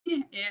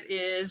It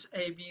is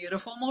a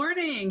beautiful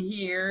morning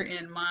here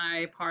in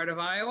my part of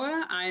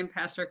Iowa. I am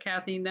Pastor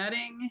Kathy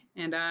Nutting,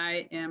 and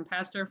I am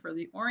pastor for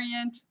the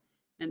Orient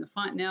and the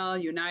Fontenelle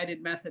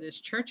United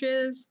Methodist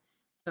Churches.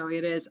 So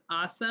it is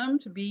awesome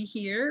to be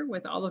here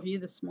with all of you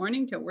this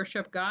morning to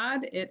worship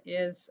God. It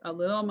is a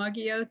little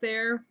muggy out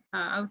there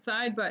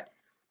outside, but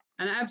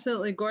an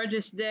absolutely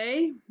gorgeous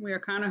day. We are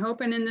kind of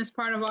hoping in this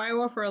part of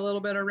Iowa for a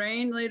little bit of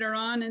rain later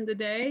on in the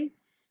day.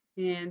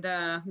 And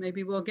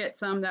maybe we'll get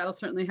some. That'll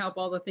certainly help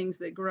all the things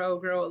that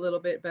grow a little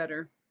bit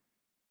better.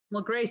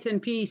 Well, grace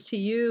and peace to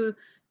you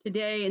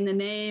today in the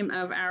name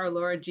of our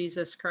Lord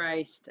Jesus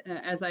Christ.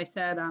 As I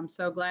said, I'm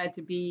so glad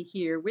to be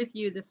here with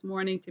you this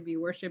morning, to be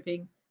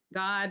worshiping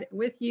God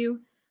with you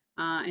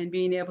and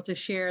being able to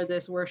share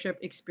this worship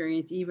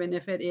experience, even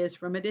if it is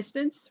from a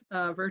distance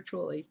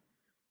virtually.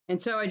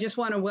 And so I just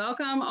want to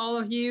welcome all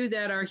of you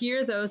that are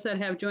here, those that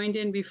have joined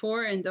in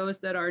before and those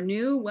that are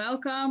new.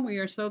 Welcome. We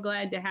are so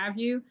glad to have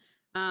you.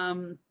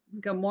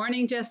 Good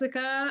morning,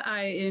 Jessica.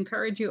 I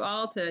encourage you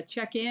all to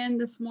check in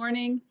this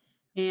morning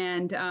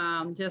and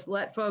just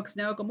let folks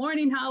know. Good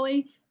morning,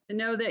 Holly. To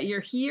know that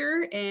you're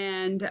here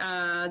and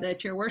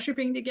that you're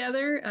worshiping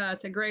together.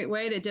 It's a great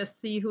way to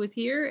just see who's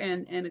here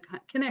and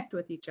connect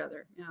with each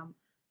other.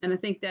 And I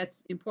think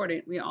that's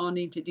important. We all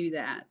need to do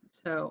that.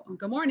 So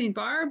good morning,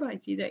 Barb. I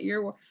see that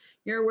you're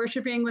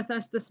worshiping with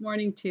us this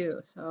morning too.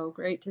 So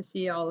great to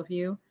see all of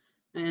you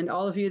and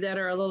all of you that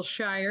are a little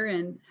shyer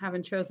and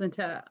haven't chosen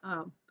to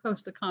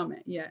post a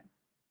comment yet.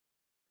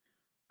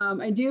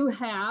 I do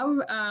have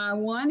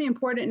one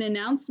important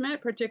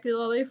announcement,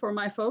 particularly for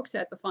my folks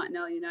at the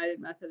Fontenelle United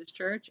Methodist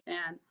Church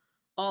and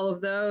all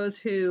of those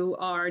who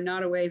are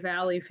Nottoway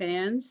Valley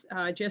fans.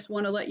 I just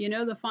want to let you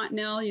know the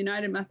Fontenelle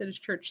United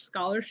Methodist Church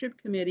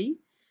Scholarship Committee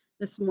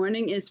this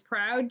morning is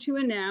proud to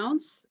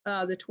announce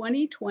the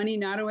 2020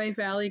 Nottoway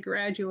Valley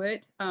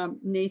graduate,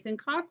 Nathan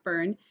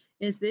Cockburn,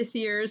 is this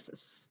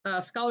year's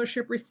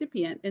scholarship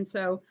recipient. And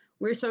so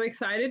we're so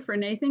excited for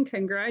Nathan.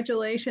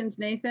 Congratulations,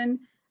 Nathan.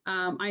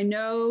 I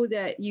know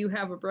that you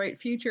have a bright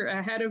future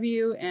ahead of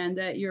you and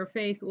that your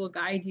faith will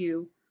guide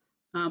you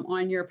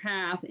on your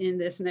path in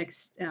this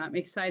next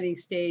exciting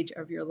stage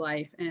of your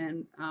life.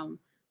 And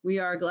we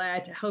are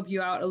glad to help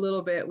you out a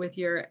little bit with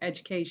your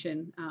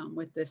education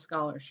with this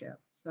scholarship.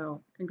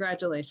 So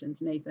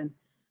congratulations, Nathan.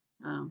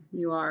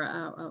 You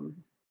are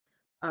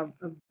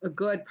a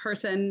good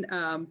person.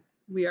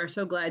 We are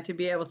so glad to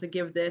be able to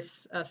give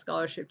this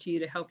scholarship to you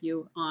to help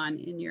you on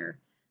in your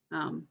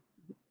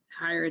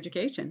higher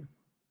education.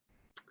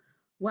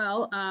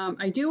 Well,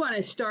 I do want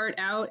to start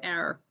out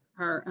our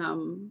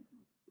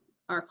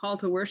call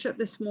to worship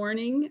this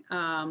morning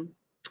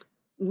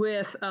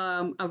with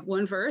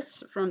one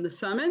verse from the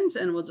summons,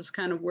 and we'll just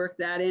kind of work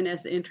that in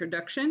as the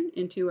introduction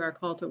into our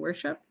call to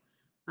worship.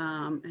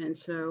 And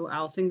so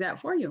I'll sing that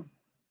for you.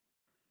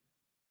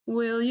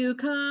 Will you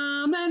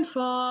come and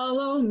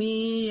follow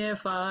me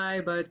if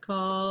I but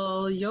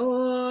call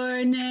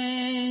your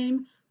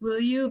name? Will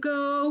you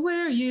go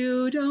where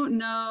you don't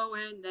know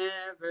and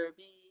never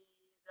be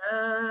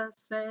the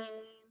same?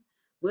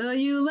 Will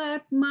you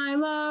let my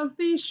love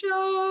be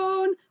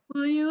shown?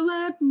 Will you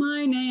let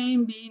my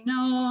name be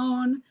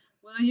known?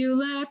 Will you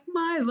let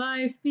my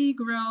life be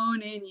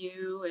grown in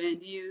you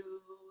and you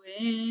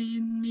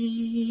in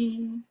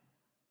me?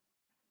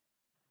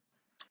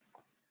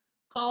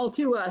 Call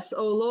to us,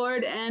 O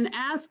Lord, and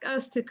ask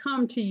us to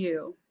come to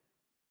you.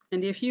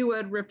 And if you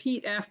would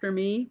repeat after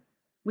me,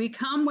 we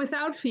come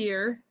without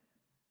fear,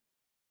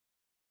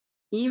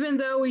 even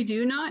though we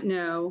do not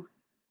know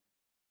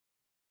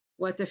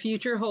what the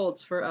future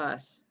holds for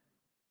us.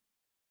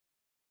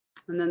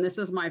 And then this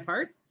is my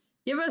part.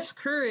 Give us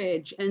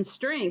courage and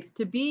strength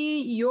to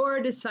be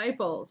your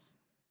disciples.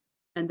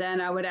 And then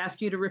I would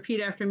ask you to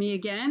repeat after me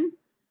again.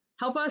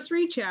 Help us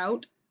reach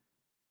out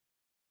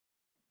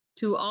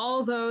to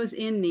all those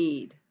in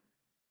need.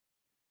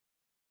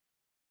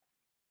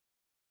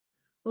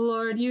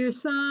 Lord, your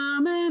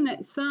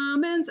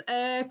summons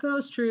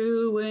echoes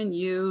true when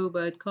you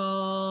but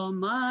call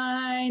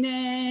my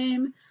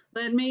name.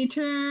 Let me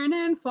turn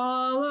and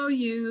follow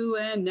you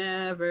and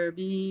never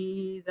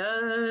be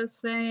the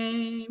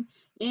same.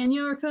 In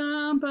your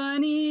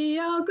company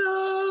I'll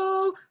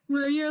go,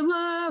 where your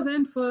love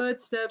and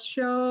footsteps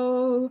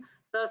show.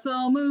 Thus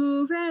I'll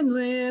move and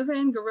live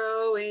and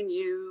grow in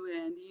you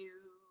and you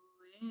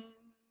in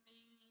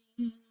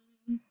me.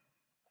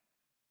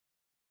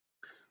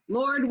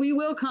 Lord, we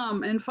will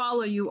come and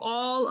follow you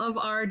all of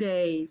our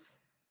days.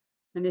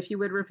 And if you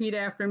would repeat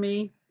after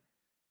me,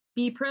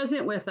 be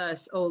present with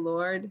us, O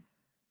Lord,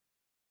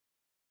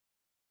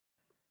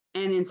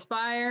 and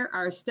inspire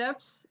our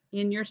steps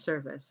in your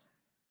service.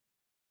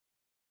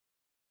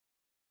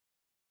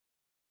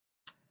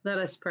 Let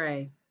us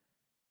pray.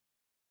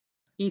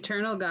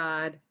 Eternal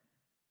God,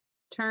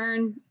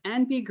 turn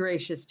and be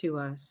gracious to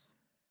us,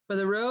 for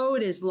the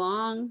road is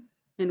long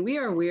and we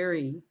are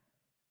weary.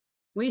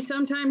 We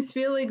sometimes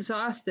feel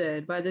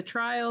exhausted by the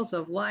trials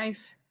of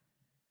life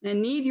and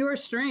need your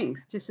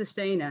strength to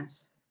sustain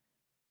us.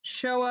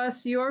 Show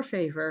us your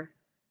favor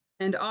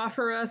and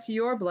offer us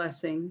your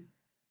blessing,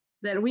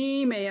 that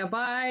we may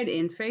abide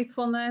in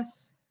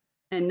faithfulness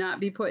and not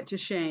be put to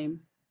shame.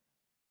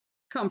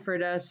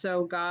 Comfort us,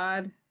 O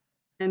God,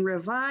 and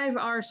revive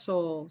our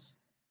souls.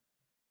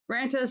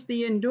 Grant us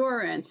the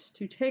endurance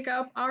to take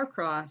up our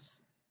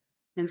cross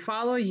and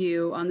follow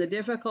you on the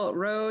difficult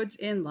roads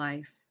in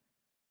life.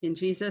 In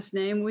Jesus'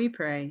 name we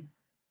pray.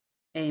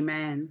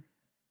 Amen.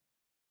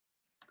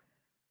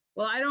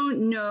 Well, I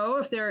don't know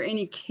if there are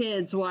any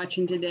kids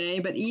watching today,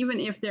 but even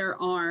if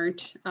there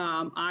aren't,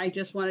 I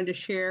just wanted to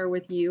share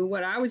with you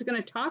what I was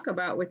going to talk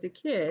about with the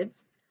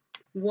kids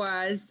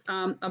was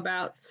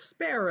about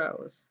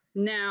sparrows.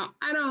 Now,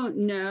 I don't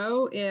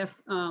know if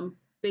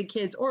big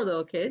kids or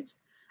little kids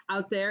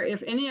out there,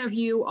 if any of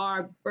you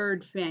are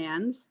bird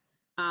fans,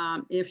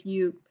 if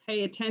you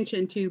pay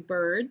attention to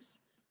birds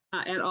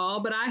at all,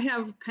 but I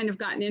have kind of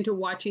gotten into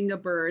watching the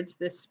birds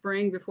this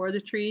spring before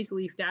the trees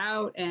leafed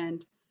out.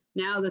 And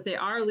now that they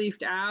are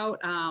leafed out,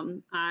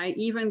 I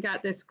even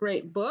got this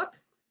great book,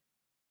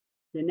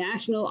 the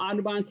National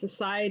Audubon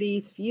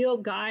Society's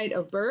Field Guide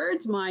of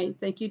Birds. My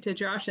thank you to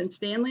Josh and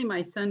Stanley,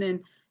 my son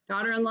and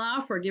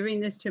daughter-in-law, for giving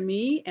this to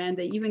me. And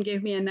they even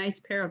gave me a nice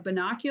pair of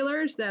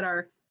binoculars that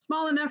are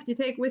small enough to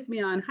take with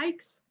me on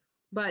hikes,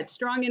 but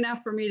strong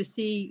enough for me to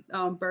see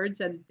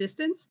birds at a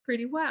distance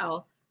pretty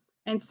well.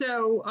 And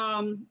so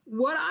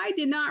what I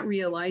did not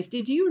realize,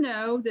 did you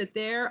know that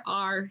there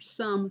are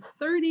some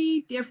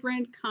 30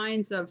 different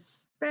kinds of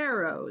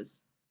sparrows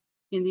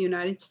in the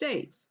United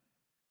States?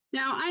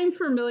 Now, I'm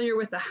familiar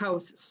with the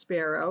house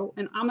sparrow,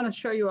 and I'm going to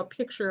show you a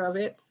picture of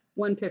it,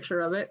 one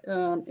picture of it.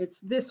 It's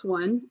this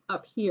one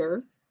up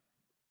here.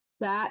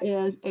 That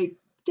is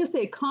just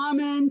a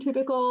common,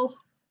 typical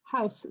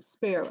house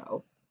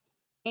sparrow.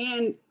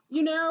 And,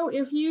 you know,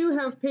 if you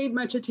have paid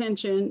much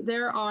attention,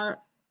 there are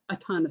a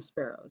ton of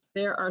sparrows.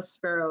 There are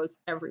sparrows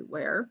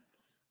everywhere.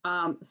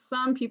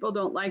 Some people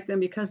don't like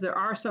them because there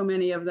are so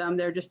many of them.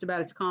 They're just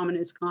about as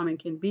common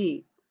can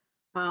be.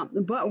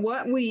 But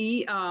what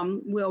we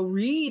will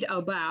read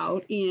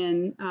about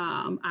in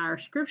our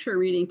scripture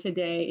reading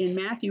today in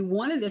Matthew,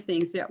 one of the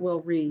things that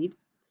we'll read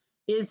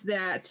is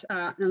that,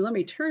 and let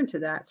me turn to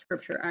that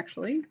scripture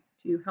actually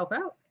to help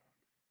out.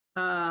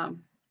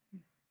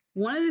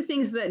 One of the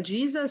things that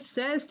Jesus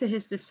says to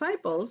his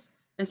disciples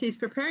as he's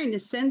preparing to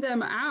send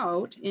them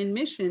out in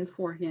mission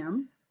for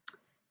him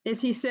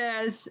is he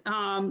says,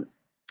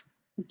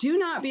 do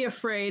not be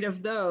afraid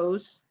of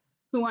those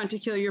who want to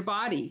kill your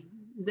body.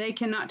 They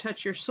cannot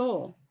touch your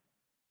soul.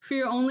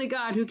 Fear only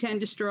God, who can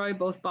destroy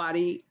both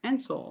body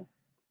and soul.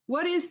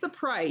 What is the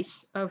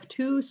price of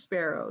 2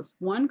 sparrows?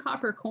 1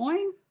 copper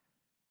coin?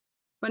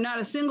 But not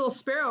a single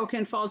sparrow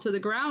can fall to the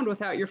ground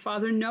without your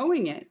Father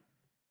knowing it.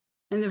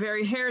 And the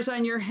very hairs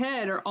on your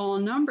head are all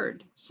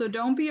numbered. So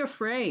don't be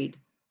afraid.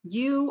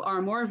 You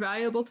are more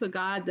valuable to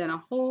God than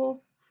a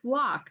whole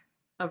flock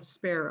of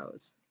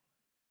sparrows.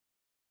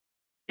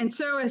 And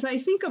so as I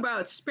think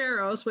about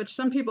sparrows, which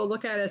some people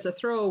look at as a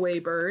throwaway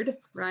bird,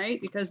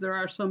 right? Because there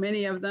are so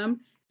many of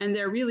them, and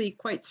they're really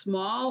quite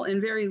small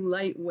and very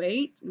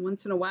lightweight. And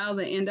once in a while,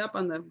 they end up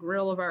on the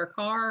grill of our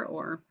car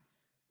or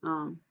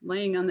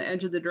laying on the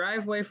edge of the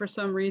driveway for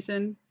some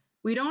reason.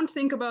 We don't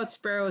think about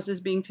sparrows as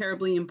being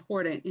terribly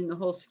important in the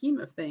whole scheme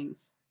of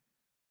things.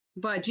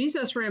 But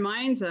Jesus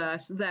reminds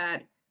us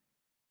that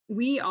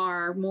we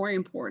are more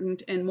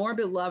important and more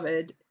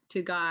beloved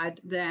to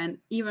God than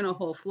even a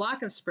whole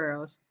flock of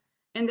sparrows,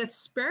 and that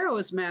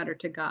sparrows matter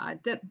to God,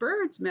 that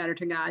birds matter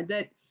to God,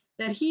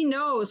 that he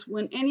knows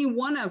when any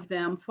one of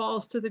them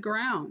falls to the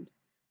ground,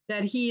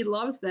 that he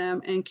loves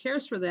them and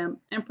cares for them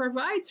and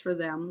provides for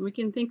them. We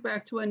can think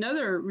back to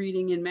another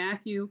reading in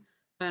Matthew,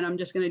 and I'm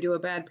just going to do a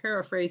bad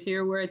paraphrase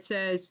here, where it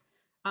says,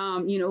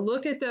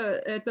 look at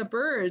the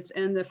birds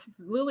and the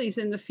lilies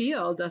in the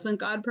field. Doesn't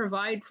God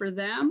provide for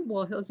them?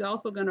 Well, he's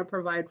also going to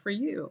provide for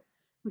you.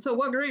 And so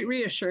what great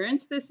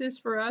reassurance this is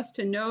for us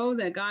to know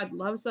that God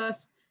loves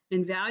us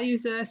and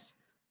values us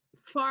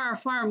far,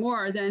 far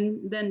more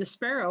than the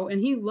sparrow.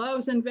 And he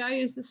loves and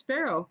values the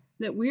sparrow,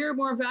 that we are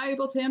more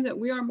valuable to him, that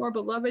we are more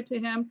beloved to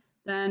him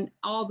than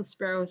all the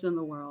sparrows in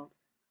the world.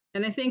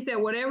 And I think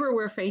that whatever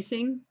we're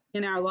facing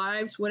in our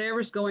lives,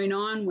 whatever's going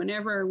on,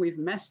 whenever we've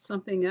messed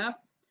something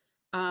up,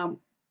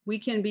 we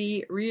can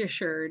be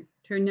reassured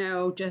to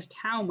know just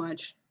how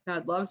much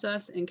God loves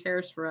us and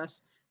cares for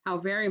us, how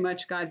very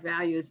much God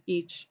values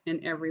each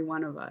and every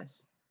one of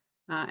us.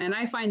 And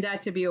I find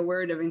that to be a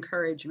word of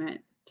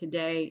encouragement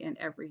today and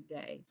every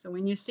day. So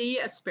when you see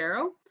a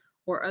sparrow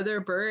or other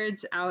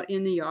birds out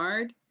in the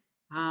yard,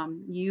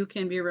 you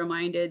can be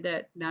reminded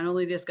that not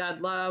only does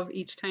God love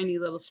each tiny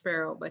little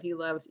sparrow, but he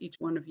loves each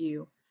one of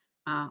you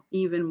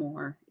even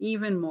more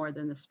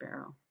than the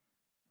sparrow.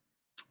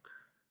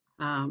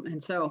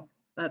 And so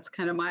that's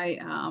kind of my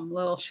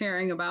little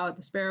sharing about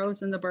the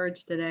sparrows and the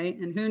birds today.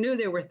 And who knew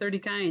there were 30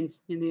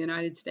 kinds in the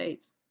United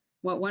States?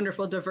 What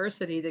wonderful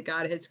diversity that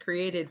God has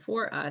created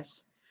for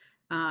us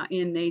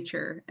in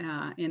nature,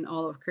 in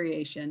all of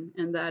creation.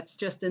 And that's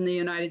just in the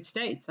United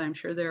States. I'm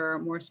sure there are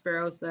more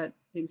sparrows that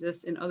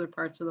exist in other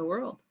parts of the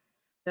world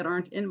that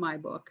aren't in my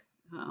book.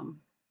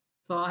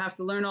 So I'll have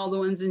to learn all the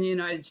ones in the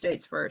United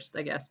States first,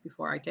 I guess,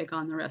 before I take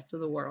on the rest of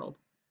the world.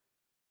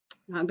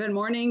 Good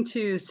morning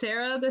to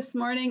Sarah this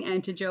morning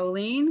and to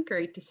Jolene.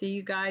 Great to see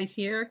you guys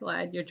here.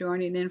 Glad you're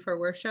joining in for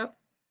worship.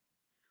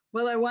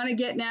 Well, I want to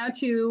get now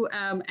to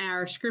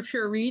our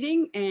scripture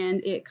reading,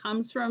 and it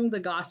comes from the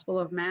Gospel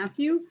of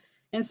Matthew.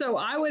 And so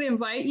I would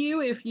invite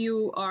you, if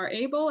you are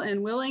able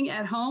and willing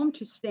at home,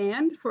 to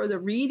stand for the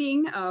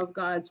reading of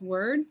God's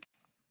word.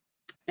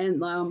 And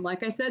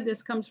like I said,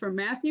 this comes from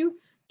Matthew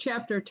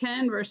chapter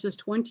 10, verses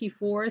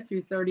 24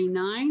 through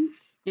 39.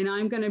 And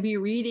I'm going to be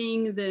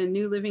reading the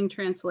New Living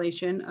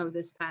Translation of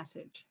this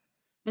passage.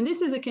 And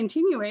this is a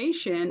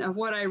continuation of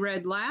what I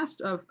read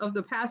of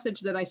the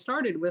passage that I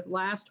started with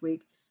last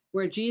week,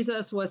 where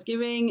Jesus was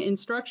giving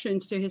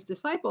instructions to his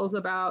disciples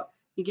about,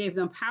 he gave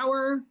them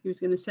power, he was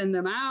going to send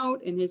them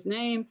out in his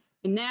name.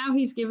 And now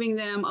he's giving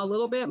them a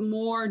little bit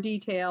more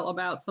detail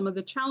about some of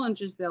the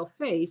challenges they'll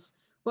face,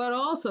 but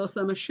also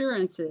some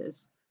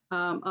assurances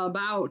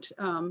about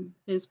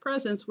his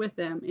presence with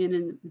them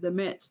in the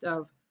midst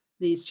of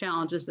these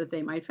challenges that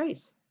they might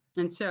face.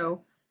 And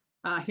so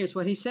here's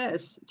what he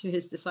says to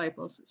his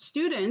disciples.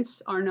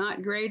 Students are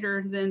not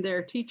greater than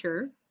their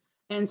teacher,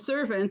 and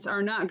servants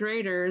are not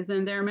greater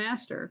than their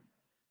master.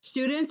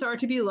 Students are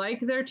to be like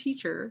their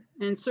teacher,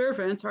 and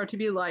servants are to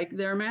be like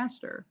their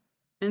master.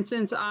 And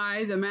since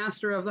I, the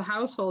master of the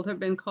household, have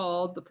been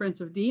called the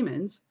prince of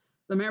demons,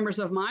 the members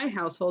of my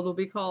household will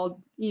be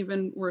called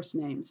even worse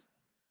names.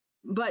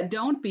 But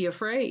don't be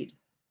afraid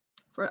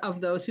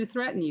of those who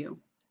threaten you.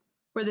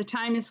 For the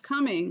time is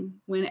coming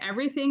when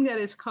everything that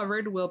is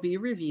covered will be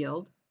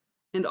revealed,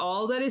 and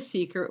all that is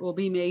secret will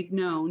be made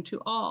known to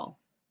all.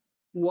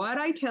 What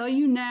I tell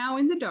you now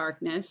in the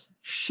darkness,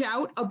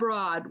 shout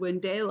abroad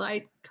when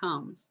daylight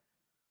comes.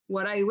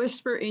 What I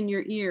whisper in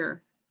your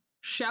ear,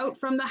 shout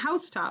from the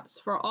housetops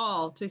for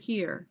all to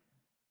hear.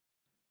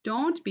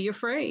 Don't be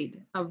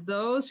afraid of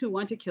those who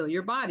want to kill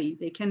your body.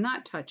 They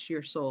cannot touch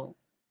your soul.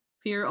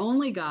 Fear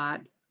only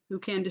God, who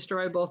can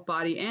destroy both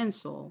body and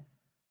soul.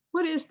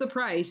 What is the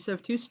price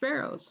of 2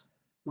 sparrows?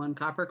 1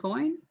 copper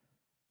coin?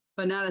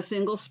 But not a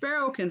single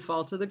sparrow can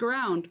fall to the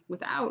ground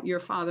without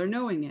your Father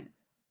knowing it.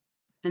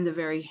 And the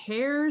very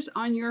hairs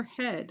on your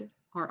head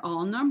are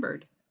all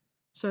numbered.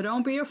 So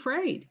don't be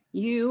afraid.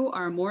 You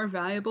are more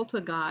valuable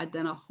to God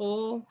than a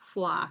whole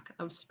flock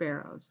of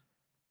sparrows.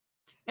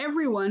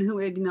 Everyone who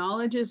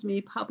acknowledges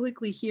me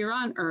publicly here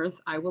on earth,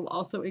 I will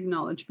also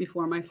acknowledge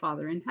before my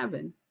Father in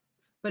heaven.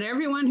 But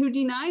everyone who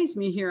denies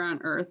me here on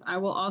earth, I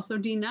will also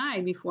deny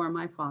before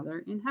my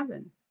Father in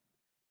heaven.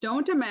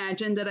 Don't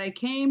imagine that I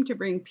came to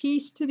bring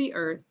peace to the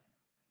earth.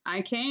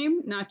 I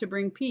came not to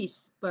bring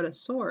peace, but a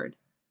sword.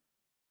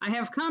 I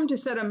have come to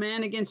set a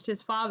man against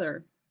his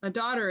father, a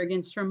daughter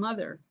against her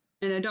mother,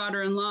 and a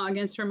daughter-in-law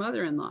against her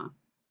mother-in-law.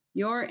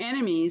 Your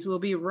enemies will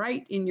be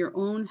right in your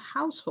own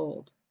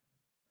household.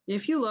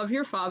 If you love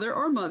your father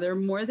or mother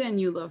more than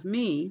you love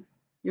me,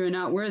 you are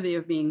not worthy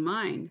of being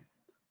mine.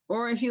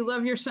 Or if you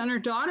love your son or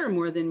daughter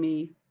more than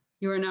me,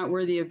 you are not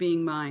worthy of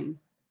being mine.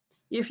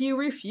 If you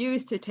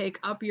refuse to take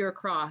up your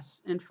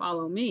cross and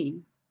follow me,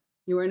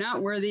 you are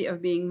not worthy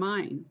of being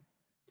mine.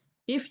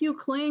 If you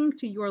cling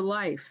to your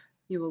life,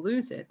 you will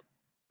lose it.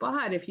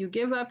 But if you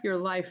give up your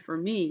life for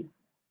me,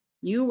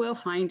 you will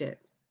find it.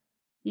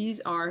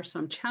 These are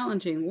some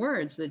challenging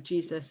words that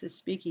Jesus is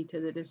speaking to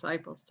the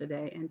disciples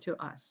today and to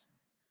us.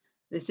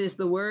 This is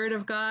the word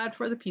of God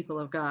for the people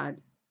of God.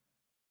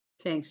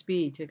 Thanks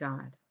be to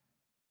God.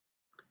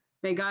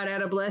 May God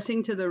add a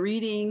blessing to the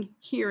reading,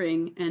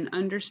 hearing, and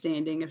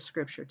understanding of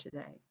Scripture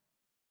today.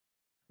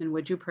 And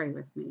would you pray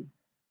with me?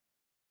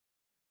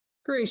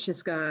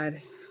 Gracious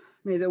God,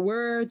 may the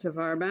words of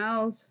our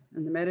mouths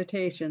and the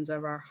meditations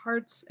of our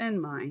hearts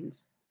and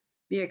minds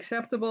be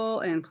acceptable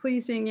and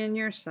pleasing in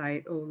your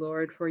sight, O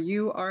Lord, for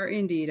you are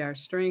indeed our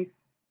strength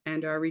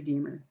and our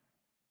Redeemer.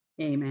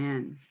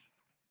 Amen.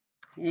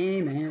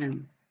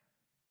 Amen.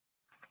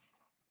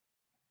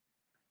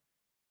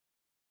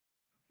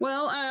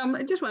 Well,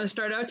 I just want to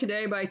start out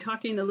today by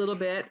talking a little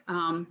bit.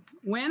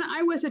 When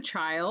I was a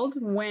child,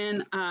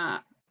 when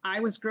I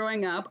was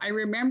growing up, I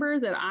remember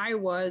that I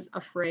was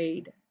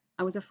afraid.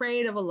 I was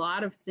afraid of a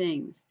lot of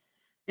things.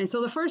 And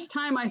so the first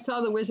time I saw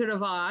The Wizard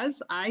of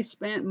Oz, I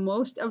spent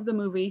most of the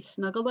movie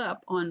snuggled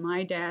up on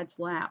my dad's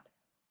lap.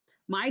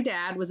 My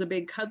dad was a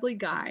big cuddly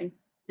guy,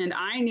 and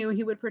I knew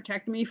he would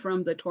protect me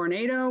from the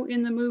tornado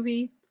in the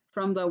movie,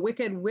 from the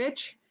Wicked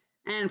Witch,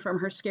 and from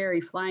her scary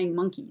flying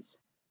monkeys.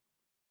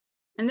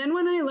 And then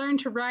when I learned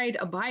to ride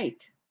a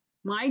bike,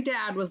 my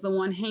dad was the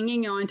one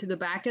hanging on to the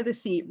back of the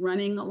seat,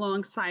 running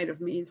alongside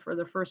of me for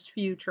the first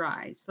few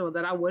tries so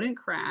that I wouldn't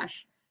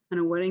crash and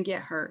I wouldn't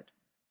get hurt.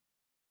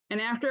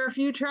 And after a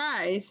few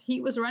tries,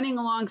 he was running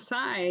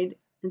alongside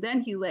and then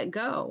he let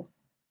go.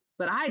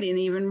 But I didn't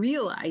even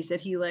realize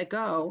that he let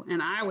go,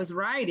 and I was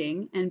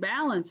riding and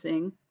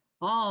balancing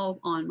all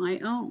on my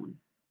own.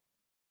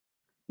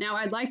 Now,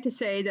 I'd like to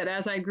say that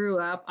as I grew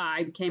up,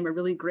 I became a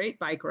really great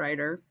bike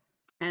rider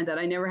and that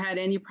I never had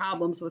any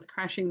problems with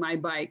crashing my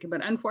bike.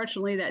 But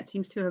unfortunately, that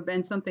seems to have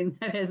been something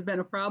that has been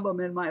a problem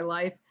in my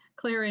life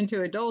clear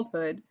into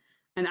adulthood.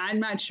 And I'm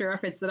not sure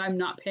if it's that I'm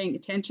not paying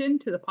attention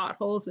to the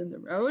potholes in the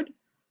road.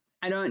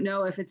 I don't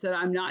know if it's that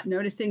I'm not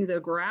noticing the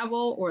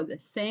gravel or the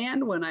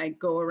sand when I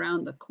go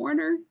around the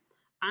corner.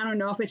 I don't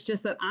know if it's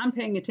just that I'm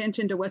paying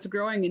attention to what's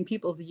growing in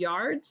people's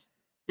yards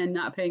and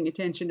not paying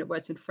attention to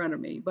what's in front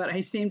of me. But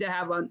I seem to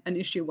have an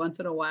issue once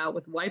in a while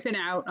with wiping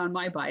out on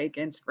my bike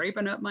and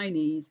scraping up my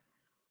knees.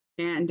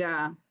 And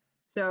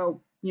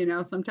so,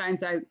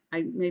 sometimes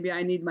maybe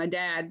I need my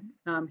dad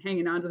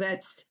hanging onto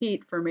that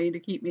seat for me to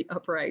keep me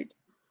upright.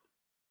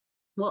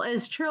 Well,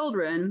 as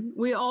children,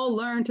 we all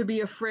learn to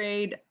be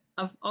afraid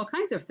of all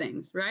kinds of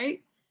things,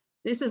 right?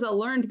 This is a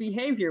learned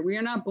behavior. We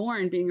are not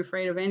born being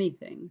afraid of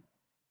anything.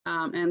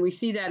 And we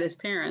see that as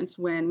parents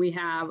when we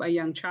have a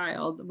young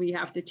child, we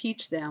have to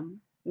teach them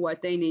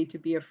what they need to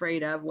be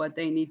afraid of, what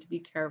they need to be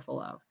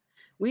careful of.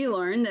 We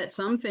learn that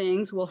some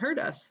things will hurt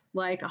us,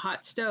 like a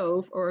hot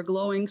stove or a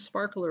glowing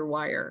sparkler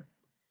wire.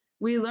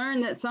 We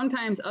learn that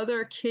sometimes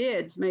other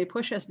kids may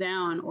push us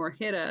down or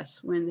hit us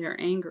when they're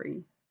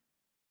angry.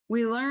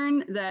 We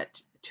learn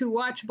that to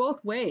watch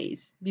both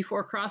ways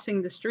before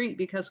crossing the street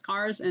because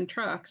cars and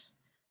trucks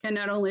can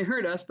not only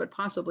hurt us, but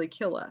possibly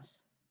kill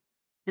us.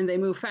 And they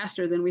move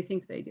faster than we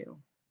think they do.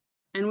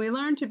 And we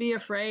learn to be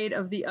afraid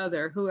of the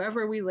other,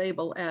 whoever we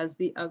label as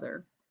the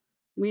other.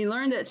 We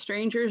learn that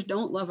strangers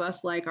don't love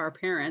us like our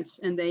parents,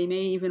 and they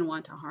may even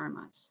want to harm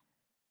us.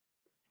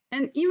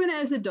 And even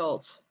as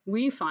adults,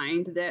 we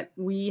find that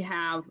we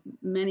have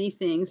many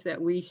things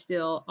that we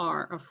still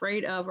are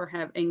afraid of or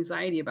have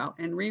anxiety about,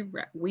 and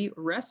we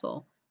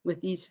wrestle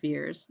with these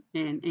fears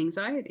and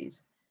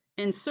anxieties.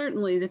 And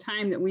certainly the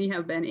time that we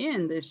have been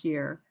in this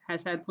year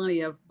has had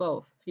plenty of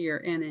both fear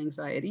and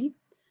anxiety.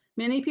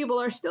 Many people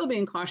are still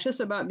being cautious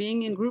about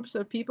being in groups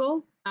of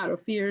people out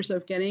of fears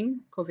of getting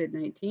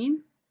COVID-19.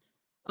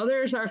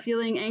 Others are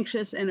feeling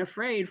anxious and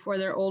afraid for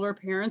their older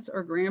parents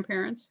or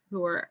grandparents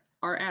who are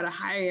at a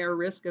higher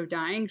risk of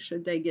dying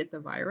should they get the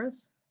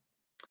virus.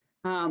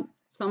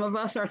 Some of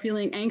us are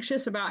feeling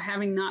anxious about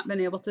having not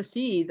been able to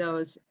see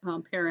those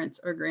parents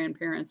or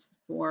grandparents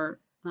for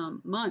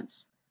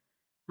months,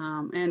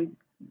 and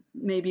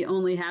maybe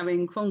only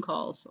having phone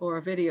calls or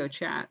a video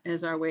chat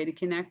as our way to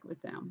connect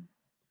with them.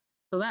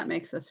 So that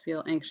makes us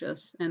feel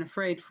anxious and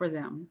afraid for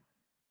them.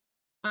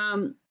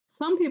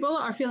 Some people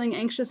are feeling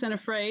anxious and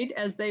afraid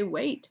as they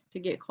wait to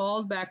get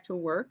called back to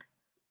work,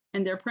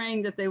 and they're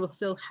praying that they will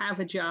still have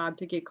a job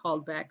to get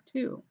called back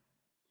to.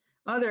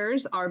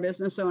 Others are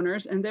business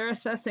owners, and they're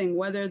assessing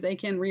whether they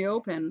can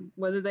reopen,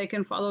 whether they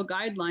can follow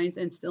guidelines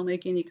and still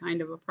make any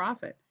kind of a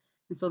profit.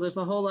 And so there's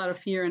a whole lot of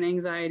fear and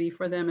anxiety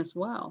for them as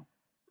well.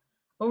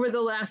 Over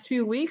the last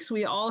few weeks,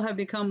 we all have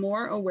become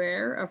more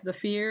aware of the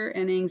fear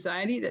and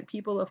anxiety that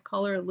people of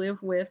color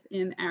live with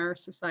in our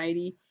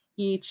society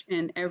each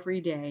and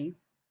every day,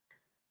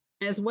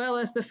 as well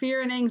as the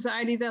fear and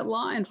anxiety that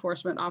law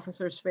enforcement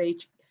officers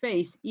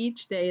face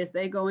each day as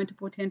they go into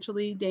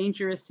potentially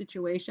dangerous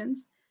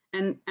situations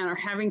and are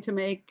having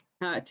to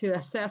to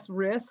assess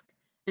risk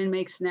and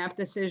make snap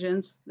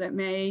decisions that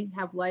may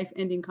have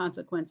life-ending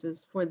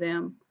consequences for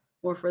them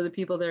or for the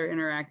people they're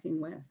interacting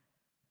with.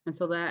 And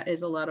so that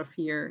is a lot of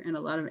fear and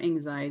a lot of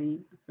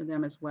anxiety for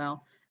them as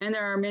well. And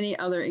there are many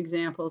other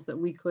examples that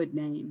we could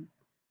name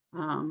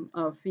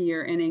of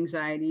fear and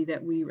anxiety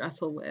that we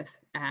wrestle with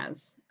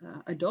as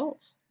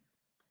adults.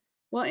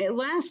 Well,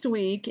 last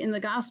week in the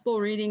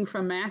gospel reading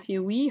from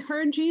Matthew, we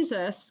heard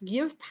Jesus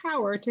give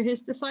power to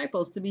his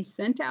disciples to be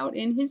sent out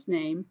in his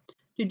name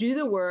to do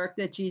the work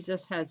that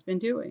Jesus has been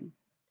doing.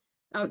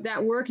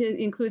 That work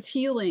includes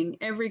healing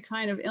every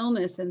kind of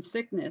illness and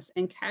sickness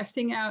and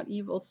casting out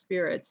evil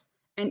spirits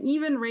and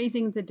even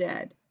raising the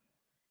dead.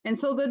 And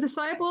so the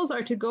disciples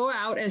are to go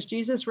out as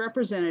Jesus'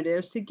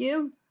 representatives to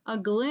give a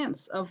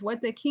glimpse of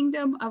what the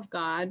kingdom of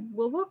God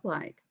will look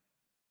like.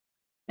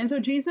 And so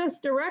Jesus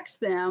directs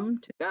them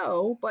to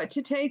go, but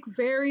to take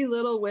very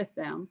little with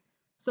them,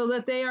 so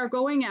that they are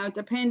going out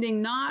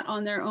depending not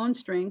on their own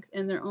strength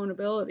and their own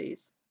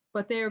abilities,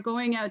 but they are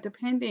going out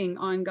depending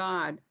on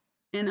God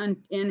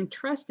and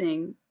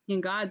trusting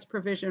in God's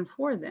provision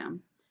for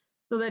them,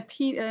 so that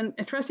and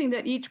trusting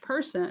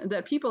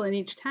that people in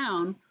each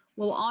town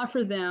will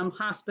offer them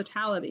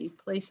hospitality,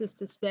 places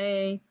to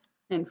stay,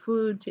 and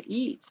food to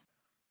eat.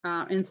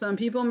 And some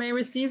people may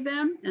receive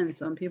them, and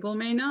some people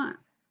may not.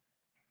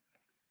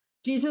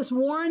 Jesus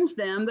warns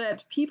them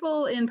that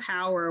people in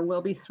power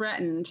will be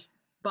threatened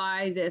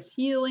by this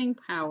healing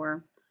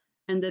power,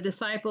 and the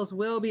disciples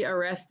will be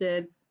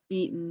arrested,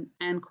 beaten,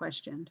 and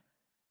questioned.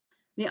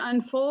 The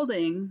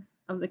unfolding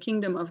of the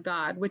kingdom of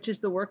God, which is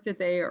the work that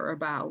they are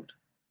about,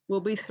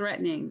 will be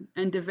threatening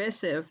and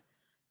divisive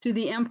to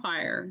the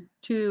empire,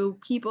 to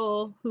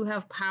people who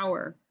have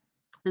power,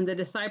 and the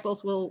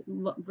disciples will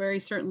very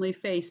certainly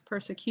face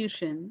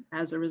persecution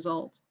as a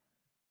result.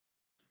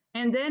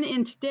 And then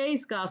in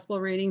today's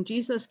gospel reading,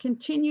 Jesus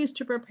continues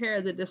to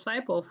prepare the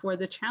disciple for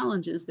the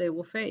challenges they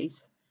will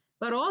face,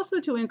 but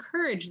also to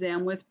encourage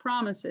them with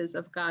promises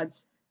of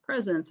God's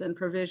presence and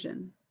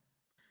provision.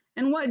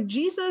 And what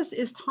Jesus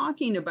is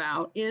talking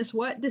about is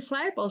what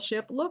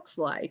discipleship looks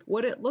like,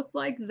 what it looked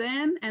like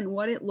then and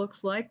what it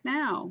looks like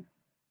now.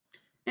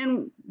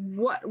 And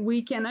what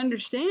we can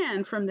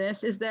understand from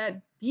this is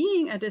that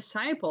being a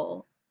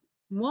disciple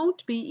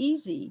won't be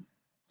easy.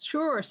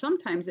 Sure,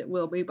 sometimes it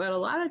will be, but a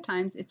lot of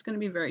times it's going to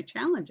be very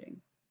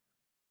challenging.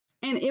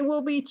 And it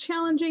will be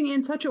challenging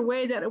in such a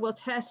way that it will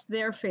test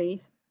their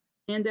faith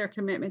and their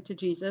commitment to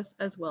Jesus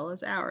as well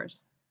as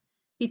ours.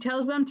 He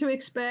tells them to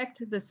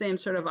expect the same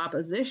sort of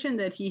opposition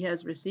that he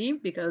has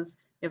received, because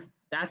if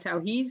that's how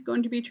he's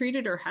going to be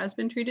treated or has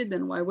been treated,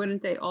 then why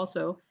wouldn't they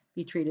also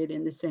be treated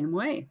in the same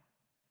way?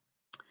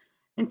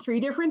 And 3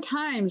 different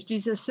times,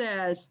 Jesus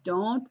says,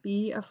 don't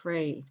be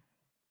afraid.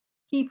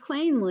 He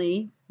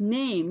plainly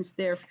names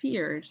their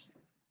fears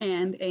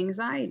and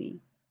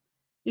anxiety,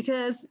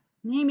 because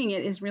naming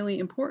it is really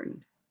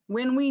important.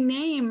 When we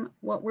name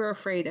what we're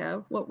afraid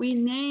of, what we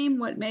name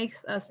what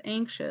makes us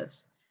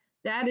anxious,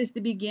 that is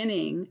the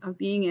beginning of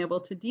being able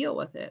to deal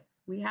with it.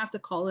 We have to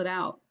call it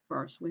out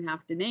first. We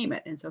have to name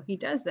it. And so he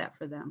does that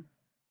for them.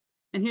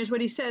 And here's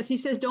what he says. He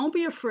says, don't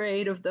be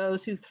afraid of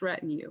those who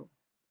threaten you,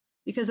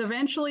 because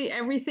eventually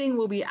everything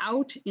will be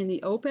out in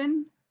the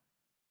open.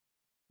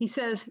 He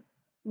says,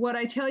 what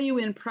I tell you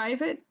in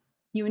private,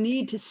 you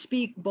need to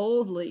speak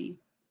boldly.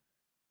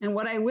 And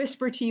what I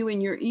whisper to you in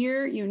your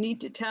ear, you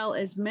need to tell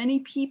as many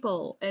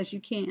people as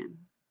you can.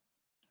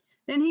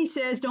 Then he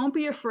says, don't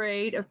be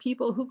afraid of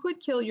people who could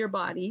kill your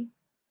body,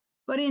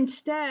 but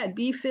instead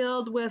be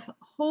filled with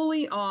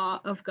holy awe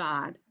of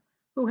God,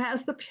 who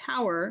has the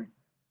power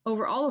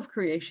over all of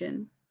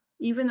creation,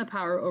 even the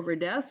power over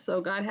death. So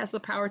God has the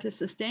power to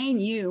sustain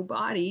you,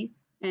 body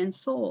and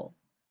soul.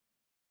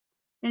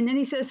 And then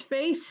he says,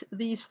 face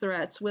these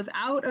threats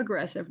without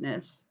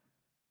aggressiveness,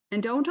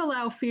 and don't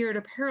allow fear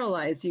to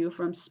paralyze you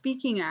from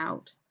speaking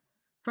out,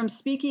 from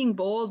speaking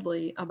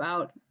boldly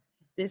about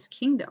this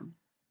kingdom.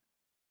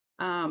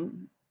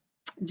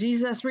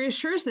 Jesus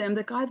reassures them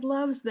that God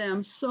loves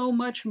them so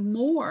much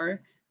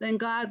more than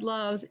God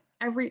loves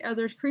every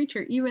other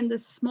creature, even the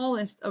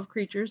smallest of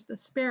creatures, the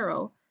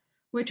sparrow,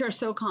 which are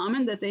so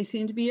common that they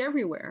seem to be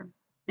everywhere.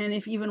 And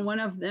if even one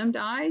of them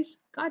dies,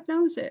 God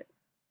knows it.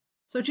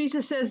 So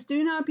Jesus says,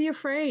 do not be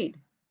afraid.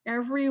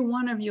 Every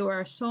one of you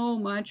are so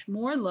much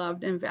more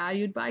loved and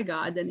valued by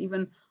God than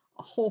even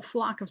a whole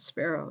flock of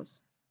sparrows.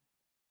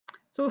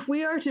 So if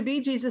we are to be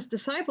Jesus'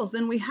 disciples,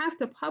 then we have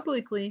to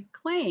publicly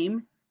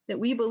claim that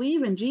we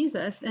believe in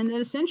Jesus and that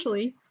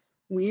essentially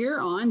we're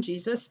on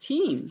Jesus'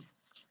 team.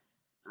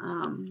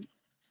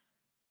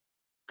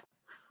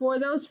 For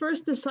those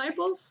first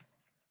disciples,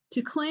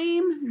 to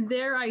claim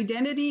their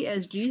identity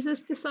as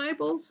Jesus'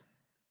 disciples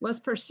was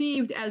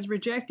perceived as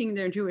rejecting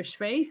their Jewish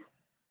faith.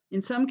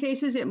 In some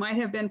cases, it might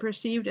have been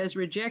perceived as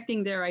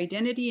rejecting their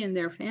identity in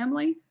their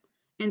family.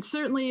 And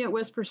certainly it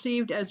was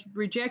perceived as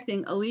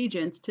rejecting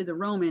allegiance to the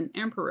Roman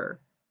emperor.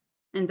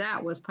 And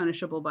that was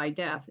punishable by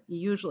death,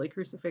 usually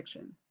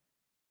crucifixion.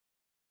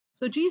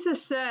 So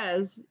Jesus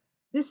says,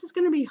 this is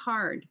going to be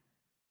hard.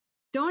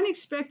 Don't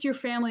expect your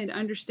family to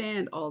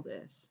understand all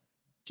this.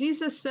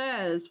 Jesus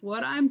says,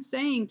 what I'm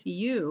saying to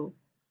you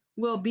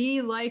will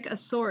be like a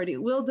sword.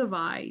 It will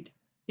divide.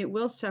 It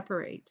will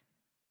separate.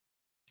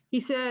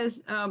 He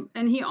says, and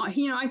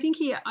I think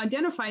he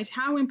identifies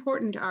how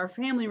important our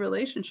family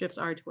relationships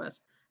are to us,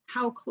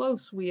 how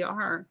close we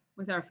are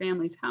with our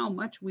families, how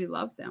much we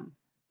love them.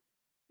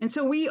 And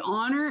so we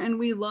honor and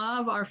we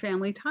love our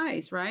family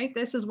ties, right?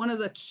 This is one of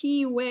the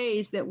key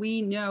ways that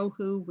we know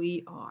who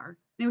we are.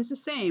 And it was the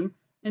same,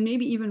 and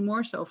maybe even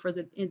more so for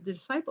the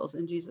disciples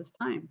in Jesus'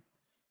 time.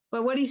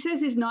 But what he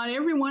says is, not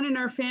everyone in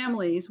our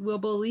families will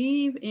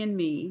believe in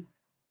me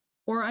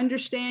or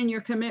understand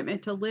your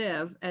commitment to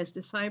live as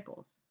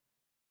disciples.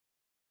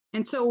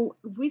 And so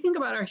if we think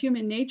about our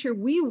human nature,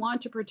 we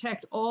want to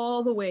protect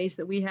all the ways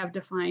that we have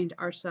defined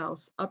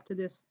ourselves up to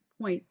this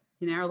point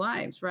in our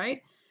lives,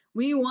 right?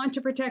 We want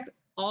to protect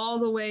all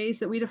the ways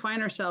that we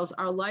define ourselves,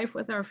 our life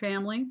with our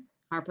family,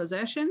 our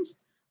possessions,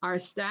 our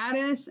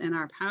status, and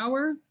our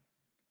power.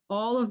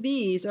 All of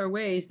these are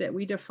ways that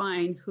we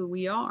define who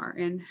we are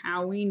and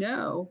how we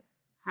know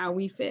how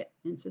we fit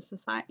into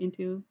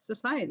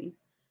society.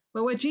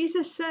 But what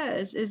Jesus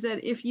says is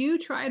that if you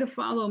try to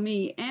follow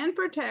me and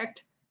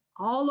protect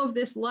all of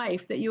this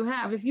life that you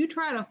have, if you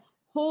try to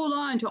hold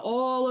on to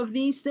all of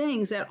these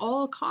things at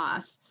all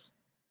costs,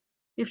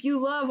 if you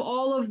love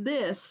all of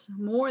this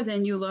more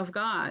than you love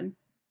God,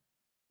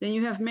 then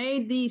you have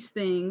made these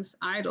things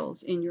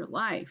idols in your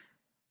life.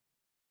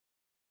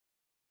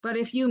 But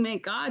if you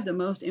make God the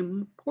most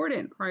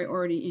important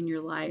priority in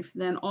your life,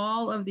 then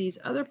all of these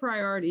other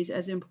priorities,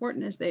 as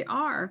important as they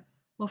are,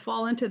 will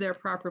fall into their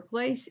proper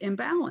place in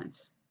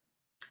balance.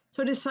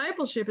 So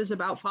discipleship is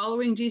about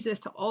following Jesus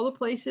to all the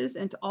places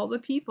and to all the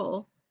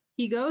people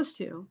he goes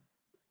to.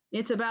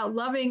 It's about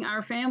loving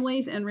our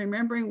families and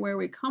remembering where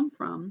we come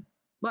from,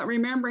 but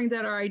remembering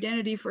that our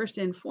identity first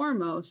and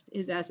foremost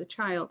is as a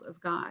child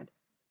of God,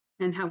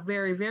 and how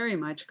very, very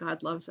much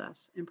God loves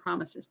us and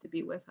promises to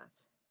be with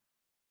us.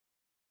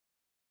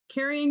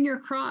 Carrying your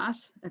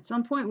cross, at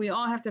some point we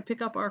all have to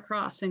pick up our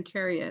cross and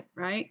carry it,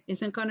 right?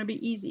 Isn't going to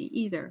be easy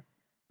either.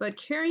 But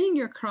carrying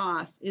your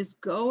cross is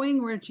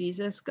going where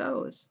Jesus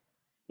goes.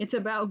 It's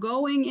about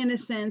going, in a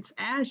sense,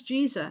 as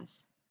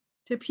Jesus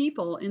to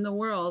people in the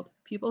world,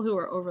 people who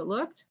are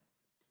overlooked,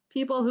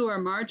 people who are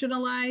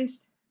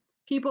marginalized,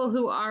 people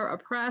who are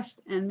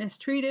oppressed and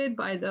mistreated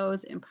by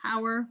those in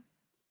power,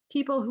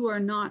 people who are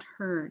not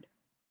heard.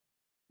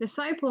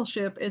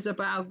 Discipleship is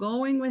about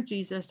going with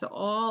Jesus to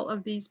all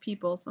of these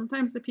people,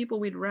 sometimes the people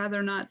we'd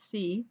rather not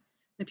see,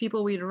 the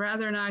people we'd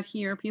rather not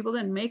hear, people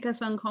that make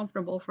us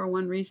uncomfortable for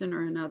one reason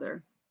or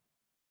another.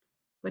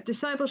 But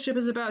discipleship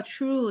is about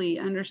truly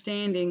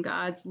understanding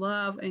God's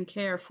love and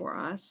care for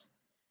us,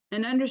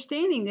 and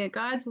understanding that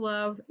God's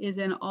love is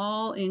an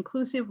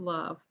all-inclusive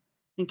love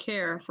and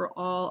care for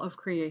all of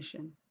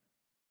creation.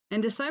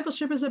 And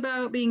discipleship is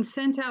about being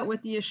sent out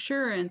with the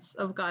assurance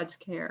of God's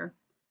care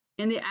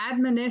and the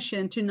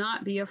admonition to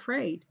not be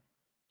afraid,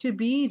 to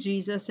be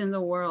Jesus in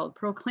the world,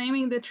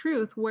 proclaiming the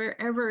truth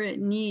wherever it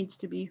needs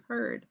to be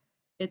heard.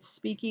 It's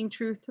speaking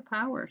truth to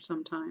power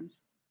sometimes.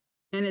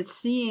 And it's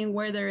seeing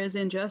where there is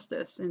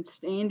injustice and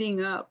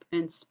standing up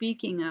and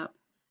speaking up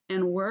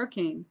and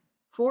working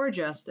for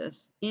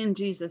justice in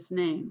Jesus'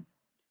 name,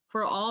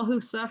 for all who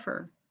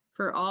suffer,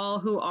 for all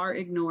who are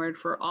ignored,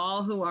 for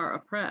all who are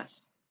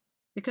oppressed.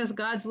 Because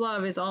God's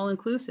love is all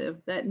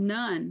inclusive, that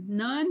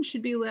none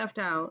should be left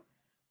out.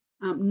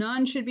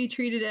 None should be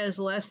treated as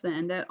less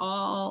than, that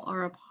all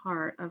are a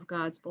part of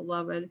God's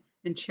beloved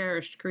and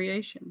cherished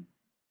creation.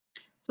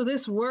 So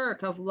this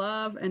work of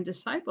love and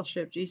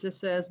discipleship, Jesus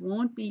says,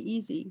 won't be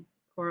easy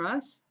for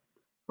us,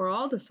 for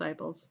all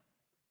disciples,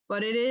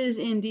 but it is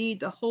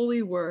indeed the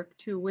holy work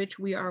to which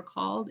we are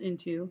called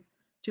into,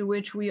 to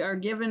which we are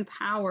given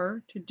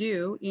power to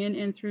do in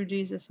and through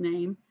Jesus'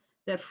 name,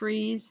 that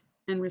frees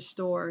and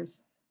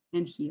restores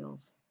and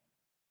heals.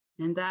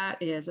 And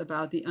that is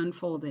about the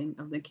unfolding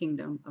of the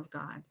kingdom of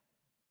God.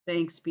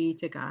 Thanks be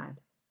to God.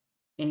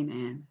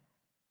 Amen.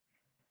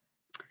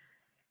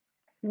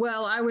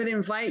 Well, I would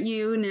invite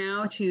you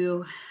now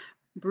to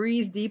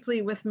breathe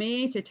deeply with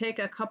me, to take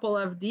a couple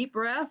of deep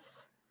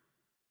breaths.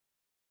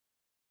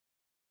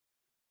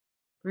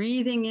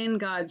 Breathing in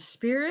God's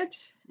Spirit,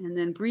 and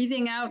then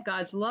breathing out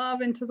God's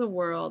love into the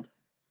world.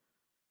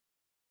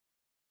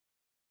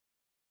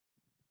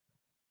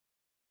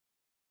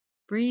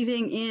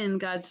 Breathing in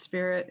God's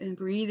Spirit and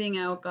breathing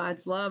out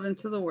God's love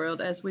into the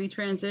world as we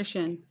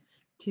transition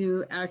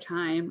to our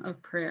time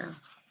of prayer.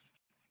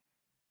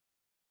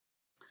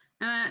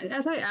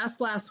 As I asked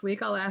last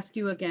week, I'll ask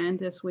you again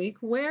this week.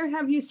 Where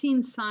have you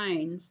seen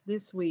signs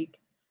this week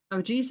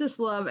of Jesus'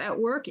 love at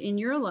work in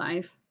your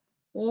life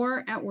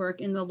or at work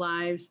in the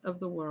lives of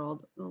the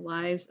world, the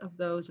lives of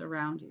those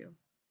around you?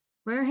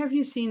 Where have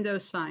you seen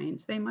those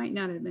signs? They might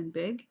not have been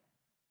big.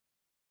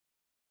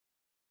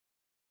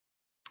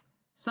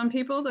 Some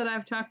people that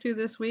I've talked to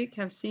this week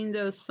have seen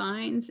those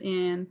signs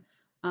in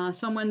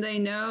someone they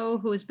know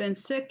who's been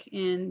sick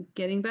and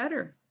getting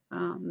better.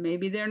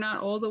 Maybe they're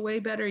not all the way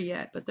better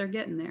yet, but they're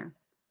getting there.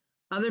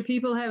 Other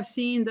people have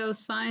seen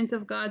those signs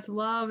of God's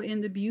love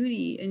in the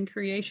beauty in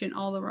creation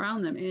all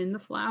around them, in the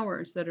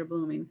flowers that are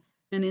blooming,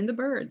 and in the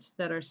birds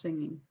that are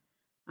singing,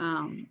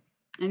 and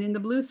in the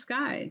blue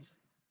skies.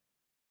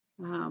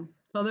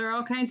 So there are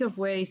all kinds of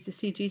ways to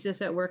see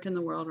Jesus at work in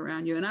the world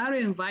around you. And I would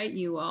invite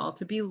you all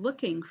to be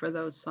looking for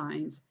those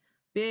signs,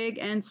 big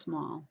and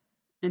small,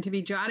 and to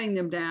be jotting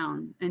them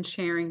down and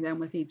sharing them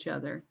with each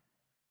other.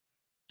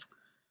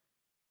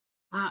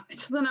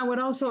 So then I would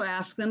also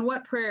ask, then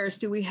what prayers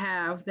do we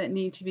have that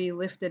need to be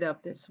lifted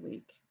up this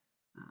week?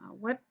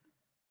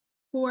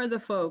 Who are the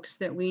folks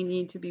that we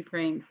need to be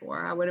praying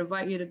for? I would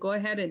invite you to go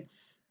ahead and,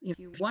 if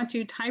you want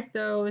to, type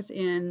those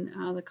in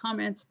the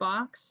comments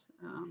box.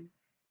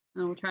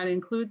 I will try to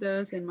include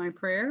those in my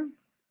prayer.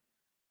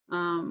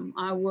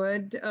 I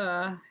would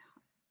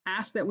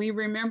ask that we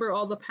remember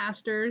all the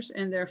pastors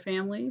and their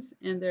families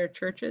and their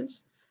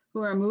churches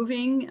who are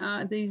moving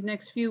these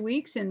next few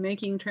weeks and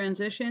making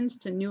transitions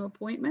to new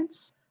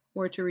appointments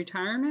or to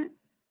retirement.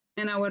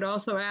 And I would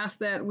also ask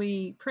that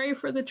we pray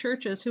for the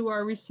churches who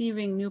are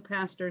receiving new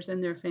pastors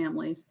and their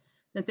families,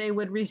 that they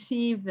would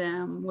receive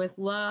them with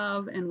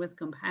love and with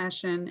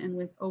compassion and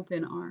with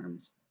open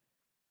arms.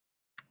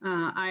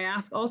 I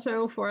ask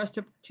also for us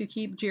to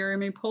keep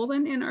Jeremy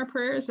Poland in our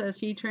prayers as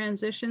he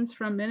transitions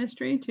from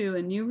ministry to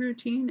a new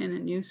routine and a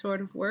new sort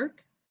of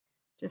work,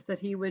 just that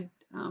he would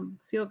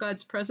feel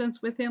God's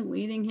presence with him,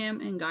 leading him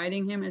and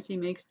guiding him as he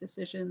makes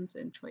decisions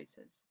and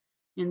choices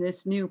in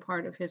this new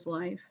part of his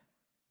life.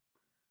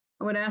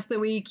 I would ask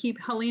that we keep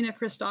Helena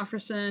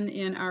Christofferson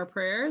in our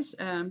prayers,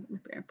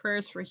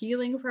 prayers for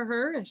healing for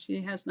her as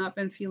she has not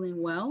been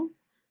feeling well,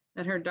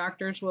 that her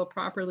doctors will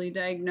properly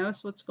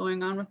diagnose what's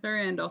going on with her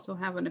and also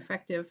have an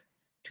effective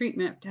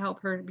treatment to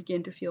help her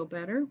begin to feel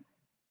better.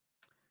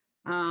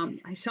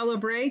 I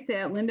celebrate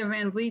that Linda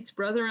Van Vliet's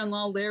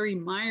brother-in-law, Larry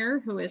Meyer,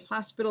 who is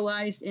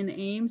hospitalized in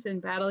Ames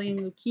and battling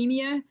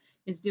leukemia,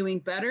 is doing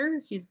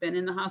better. He's been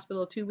in the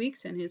hospital 2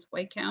 weeks and his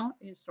white count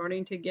is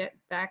starting to get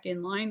back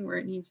in line where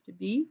it needs to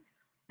be.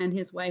 and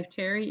his wife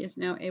Terry is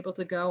now able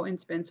to go and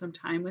spend some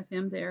time with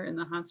him there in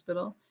the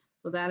hospital.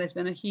 So that has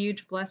been a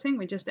huge blessing.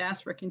 We just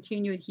ask for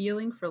continued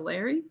healing for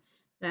Larry,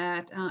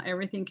 that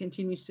everything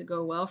continues to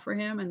go well for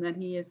him, and that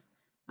he is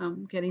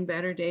getting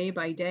better day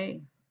by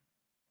day.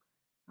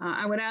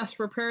 I would ask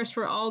for prayers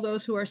for all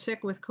those who are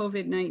sick with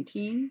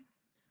COVID-19,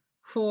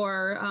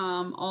 for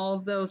all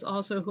of those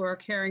also who are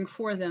caring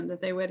for them,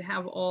 that they would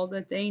have all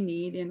that they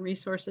need in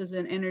resources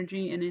and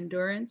energy and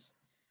endurance,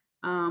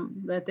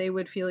 that they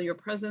would feel your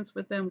presence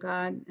with them,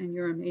 God, and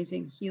your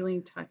amazing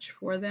healing touch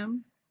for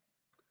them.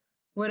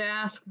 Would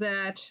ask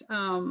that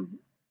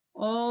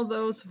all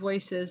those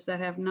voices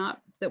that have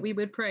not, that we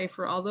would pray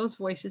for all those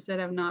voices that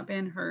have not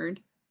been heard,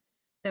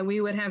 that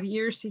we would have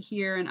ears to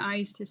hear and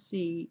eyes to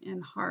see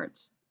and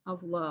hearts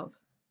of love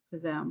for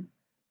them.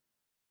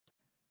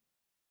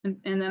 And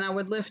then I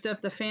would lift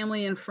up the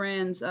family and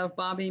friends of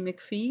Bobby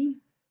McPhee,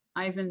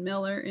 Ivan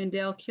Miller, and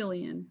Dale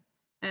Killian.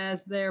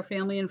 As their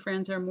family and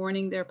friends are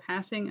mourning their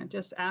passing, I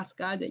just ask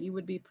God that you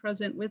would be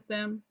present with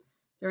them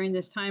during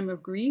this time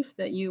of grief,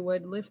 that you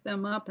would lift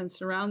them up and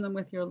surround them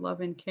with your love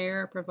and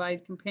care,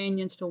 provide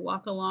companions to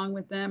walk along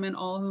with them and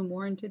all who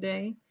mourn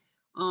today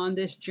on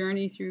this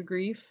journey through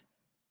grief,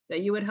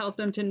 that you would help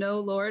them to know,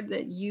 Lord,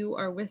 that you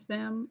are with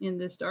them in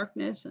this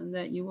darkness and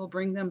that you will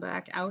bring them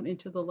back out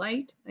into the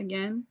light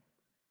again.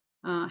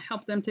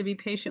 Help them to be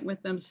patient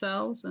with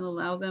themselves and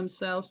allow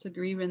themselves to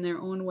grieve in their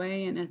own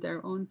way and at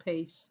their own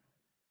pace.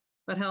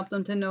 But help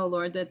them to know,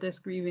 Lord, that this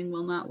grieving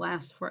will not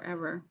last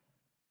forever,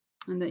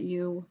 and that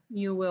you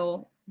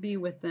will be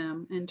with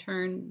them and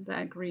turn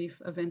that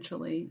grief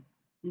eventually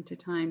into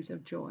times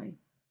of joy.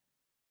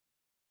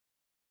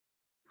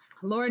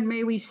 Lord,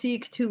 may we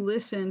seek to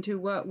listen to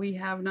what we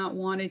have not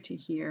wanted to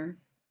hear.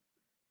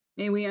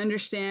 May we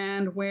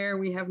understand where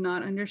we have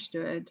not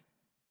understood.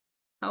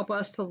 Help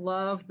us to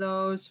love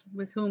those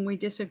with whom we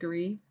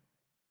disagree,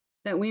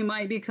 that we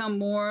might become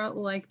more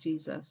like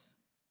Jesus.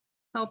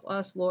 Help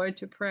us, Lord,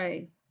 to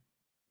pray,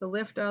 to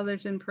lift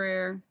others in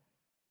prayer,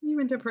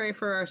 even to pray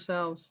for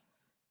ourselves,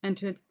 and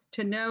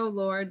to know,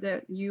 Lord,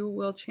 that you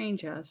will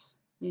change us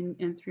in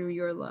and through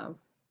your love.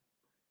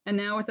 And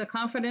now, with the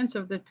confidence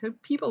of the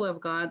people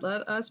of God,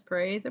 let us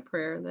pray the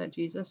prayer that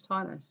Jesus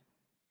taught us.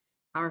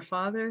 Our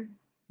Father,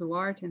 who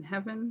art in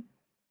heaven,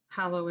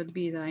 hallowed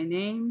be thy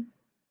name.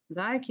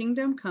 Thy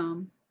kingdom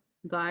come,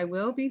 thy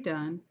will be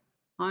done,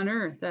 on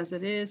earth as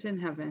it is in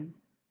heaven.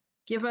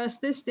 Give us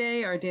this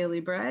day our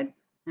daily bread,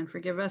 and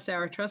forgive us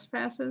our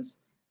trespasses,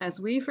 as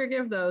we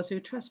forgive those who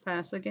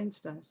trespass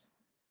against us.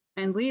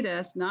 And lead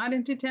us not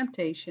into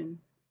temptation,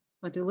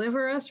 but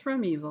deliver us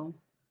from evil.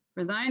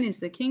 For thine is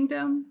the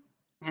kingdom,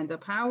 and the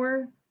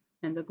power,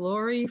 and the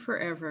glory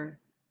forever.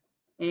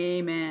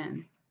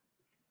 Amen.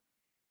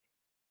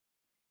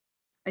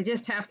 I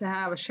just have to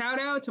have a shout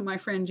out to my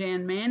friend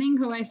Jan Manning,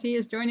 who I see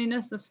is joining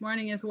us this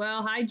morning as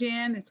well. Hi,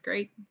 Jan. It's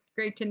great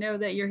to know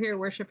that you're here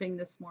worshiping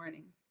this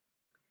morning.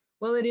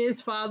 Well, it is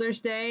Father's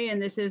Day,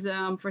 and this is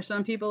for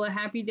some people a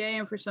happy day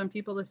and for some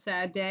people a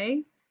sad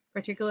day,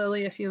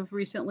 particularly if you've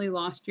recently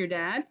lost your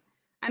dad.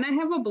 And I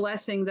have a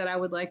blessing that I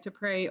would like to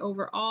pray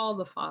over all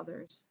the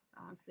fathers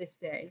this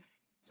day.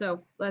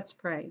 So let's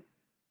pray.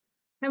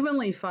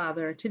 Heavenly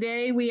Father,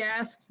 today we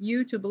ask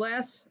you to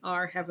bless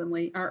our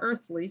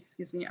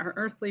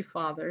earthly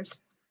fathers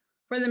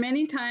for the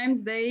many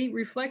times they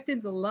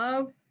reflected the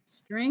love,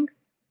 strength,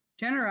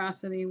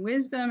 generosity,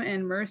 wisdom,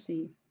 and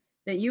mercy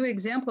that you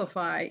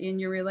exemplify in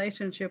your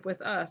relationship with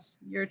us,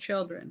 your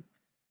children.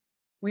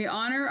 We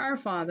honor our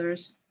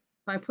fathers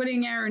by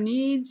putting our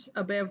needs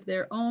above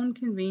their own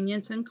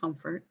convenience and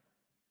comfort,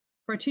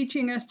 for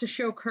teaching us to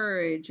show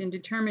courage and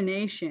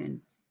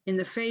determination in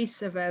the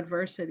face of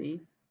adversity,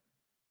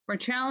 for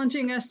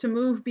challenging us to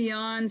move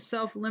beyond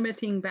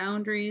self-limiting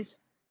boundaries,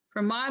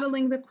 for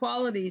modeling the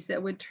qualities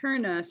that would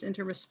turn us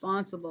into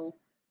responsible,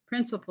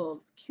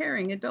 principled,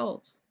 caring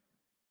adults.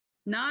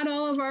 Not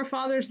all of our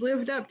fathers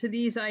lived up to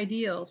these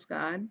ideals,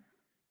 God.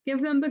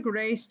 Give them the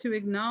grace to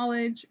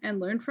acknowledge and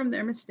learn from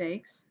their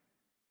mistakes.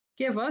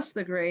 Give us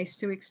the grace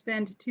to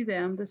extend to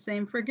them the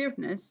same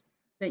forgiveness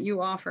that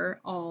you offer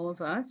all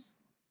of us.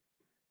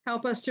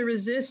 Help us to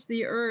resist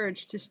the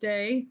urge to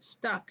stay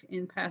stuck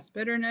in past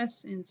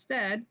bitterness,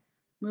 instead,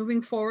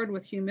 moving forward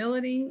with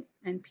humility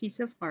and peace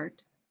of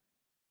heart.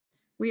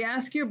 We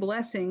ask your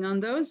blessing on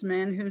those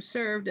men who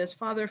served as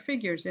father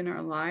figures in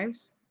our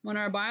lives when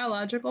our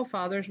biological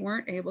fathers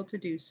weren't able to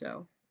do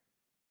so.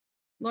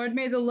 Lord,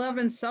 may the love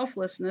and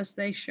selflessness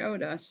they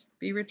showed us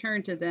be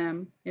returned to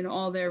them in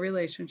all their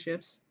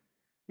relationships,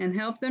 and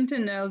help them to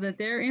know that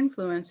their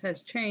influence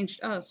has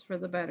changed us for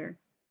the better.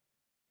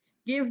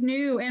 Give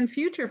new and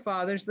future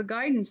fathers the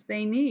guidance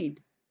they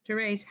need to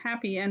raise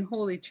happy and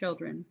holy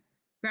children,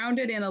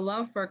 grounded in a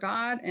love for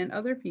God and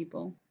other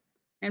people.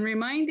 And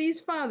remind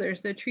these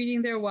fathers that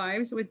treating their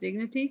wives with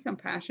dignity,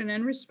 compassion,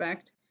 and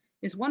respect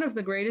is one of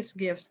the greatest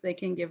gifts they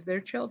can give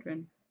their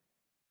children.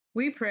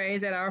 We pray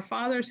that our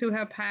fathers who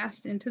have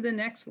passed into the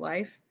next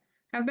life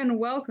have been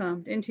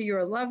welcomed into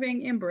your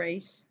loving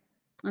embrace,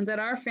 and that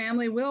our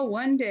family will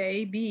one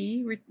day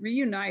be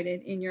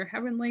reunited in your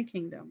heavenly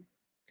kingdom.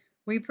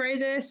 We pray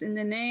this in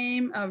the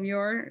name of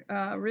your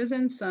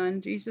risen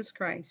Son, Jesus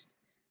Christ.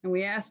 And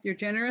we ask your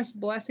generous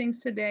blessings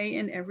today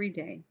and every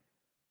day.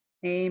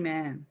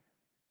 Amen.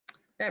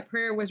 That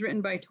prayer was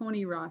written by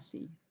Tony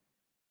Rossi.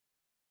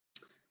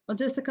 Well,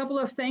 just a couple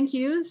of thank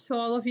yous to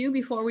all of you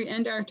before we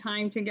end our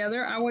time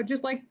together. I would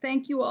just like to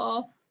thank you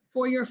all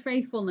for your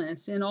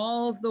faithfulness in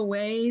all of the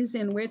ways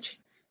in which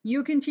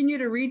you continue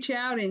to reach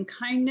out in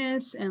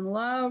kindness and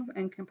love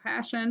and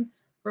compassion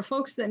for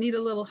folks that need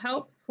a little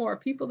help, for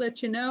people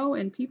that you know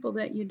and people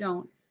that you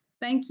don't.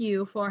 Thank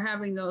you for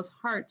having those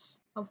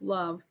hearts of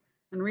love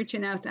and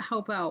reaching out to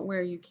help out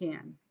where you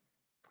can.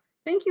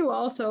 Thank you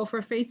also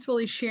for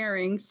faithfully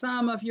sharing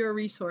some of your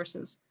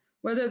resources,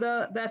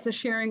 whether that's a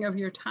sharing of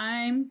your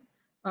time,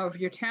 of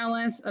your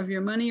talents, of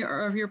your money,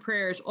 or of your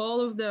prayers.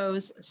 All of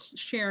those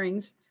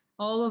sharings,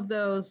 all of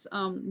those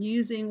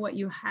using what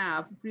you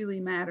have really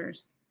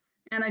matters.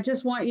 And I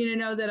just want you to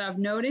know that I've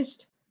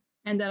noticed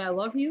and that I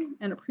love you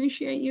and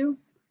appreciate you.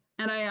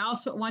 And I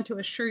also want to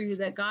assure you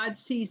that God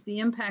sees the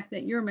impact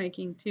that you're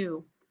making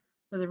too,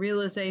 for the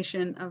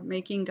realization of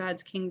making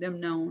God's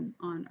kingdom known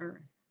on earth.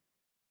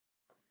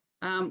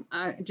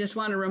 I just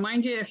want to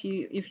remind you,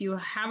 if you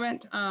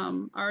haven't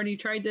already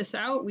tried this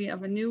out, we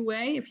have a new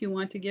way. If you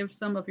want to give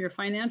some of your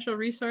financial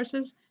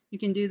resources, you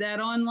can do that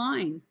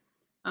online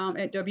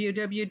at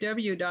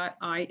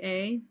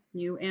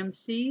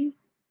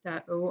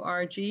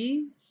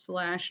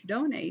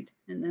www.iaumc.org/donate,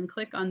 and then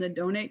click on the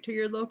Donate to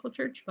Your Local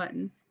Church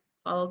button.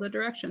 Follow the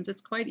directions.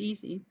 It's quite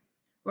easy.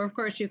 Or, of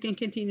course, you can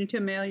continue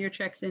to mail your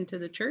checks into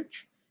the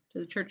church, to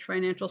the church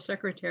financial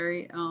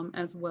secretary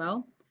as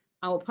well.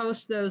 I will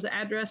post those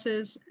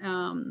addresses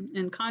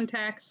and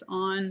contacts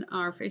on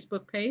our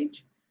Facebook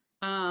page.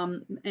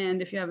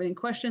 And if you have any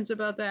questions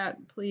about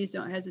that, please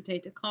don't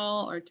hesitate to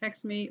call or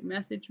text me,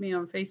 message me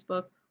on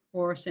Facebook,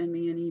 or send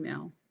me an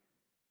email.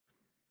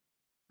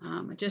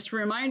 Just a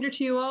reminder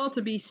to you all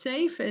to be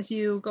safe as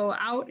you go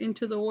out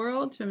into the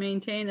world, to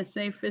maintain a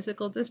safe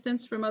physical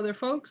distance from other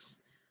folks.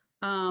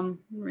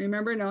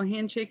 Remember, no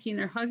handshaking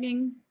or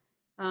hugging.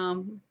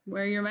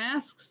 Wear your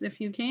masks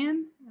if you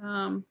can.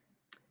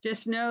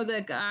 Just know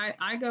that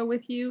I go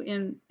with you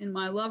in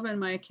my love and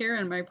my care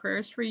and my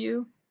prayers for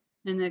you,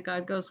 and that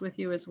God goes with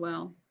you as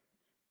well.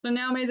 So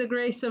now may the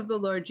grace of the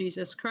Lord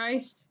Jesus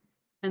Christ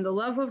and the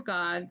love of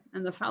God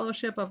and the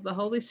fellowship of the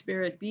Holy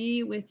Spirit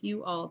be with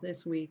you all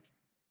this week.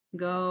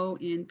 Go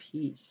in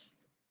peace.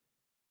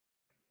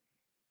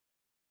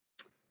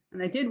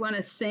 And I did want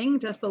to sing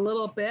just a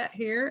little bit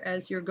here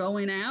as you're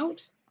going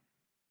out.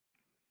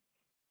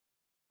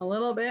 A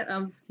little bit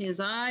of His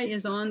Eye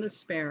is on the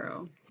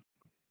Sparrow.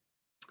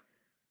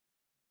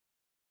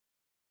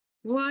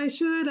 Why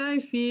should I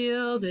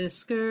feel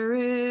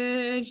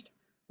discouraged?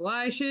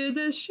 Why should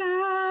the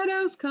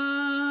shadows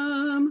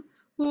come?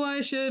 Why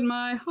should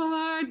my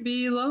heart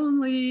be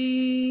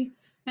lonely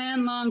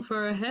and long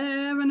for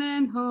heaven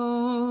and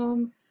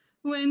home?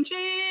 When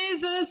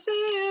Jesus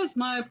is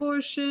my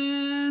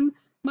portion,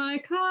 my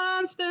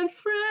constant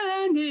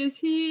friend is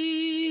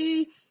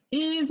He.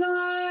 His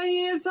eye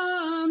is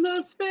on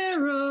the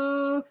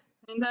sparrow,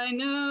 and I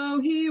know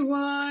He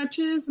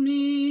watches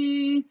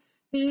me.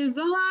 His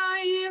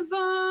eye is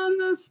on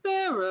the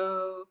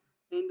sparrow,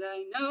 and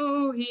I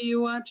know He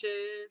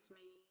watches me.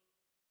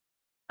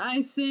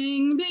 I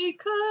sing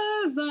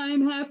because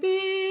I'm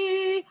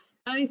happy.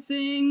 I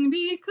sing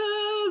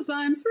because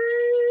I'm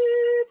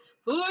free.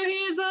 For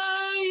His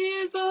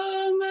eye is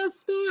on the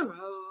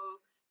sparrow,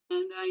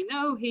 and I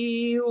know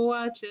He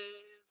watches me.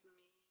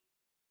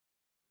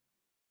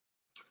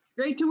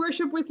 Great to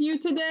worship with you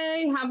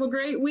today. Have a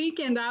great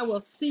week, and I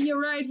will see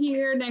you right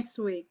here next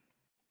week.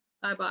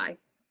 Bye-bye.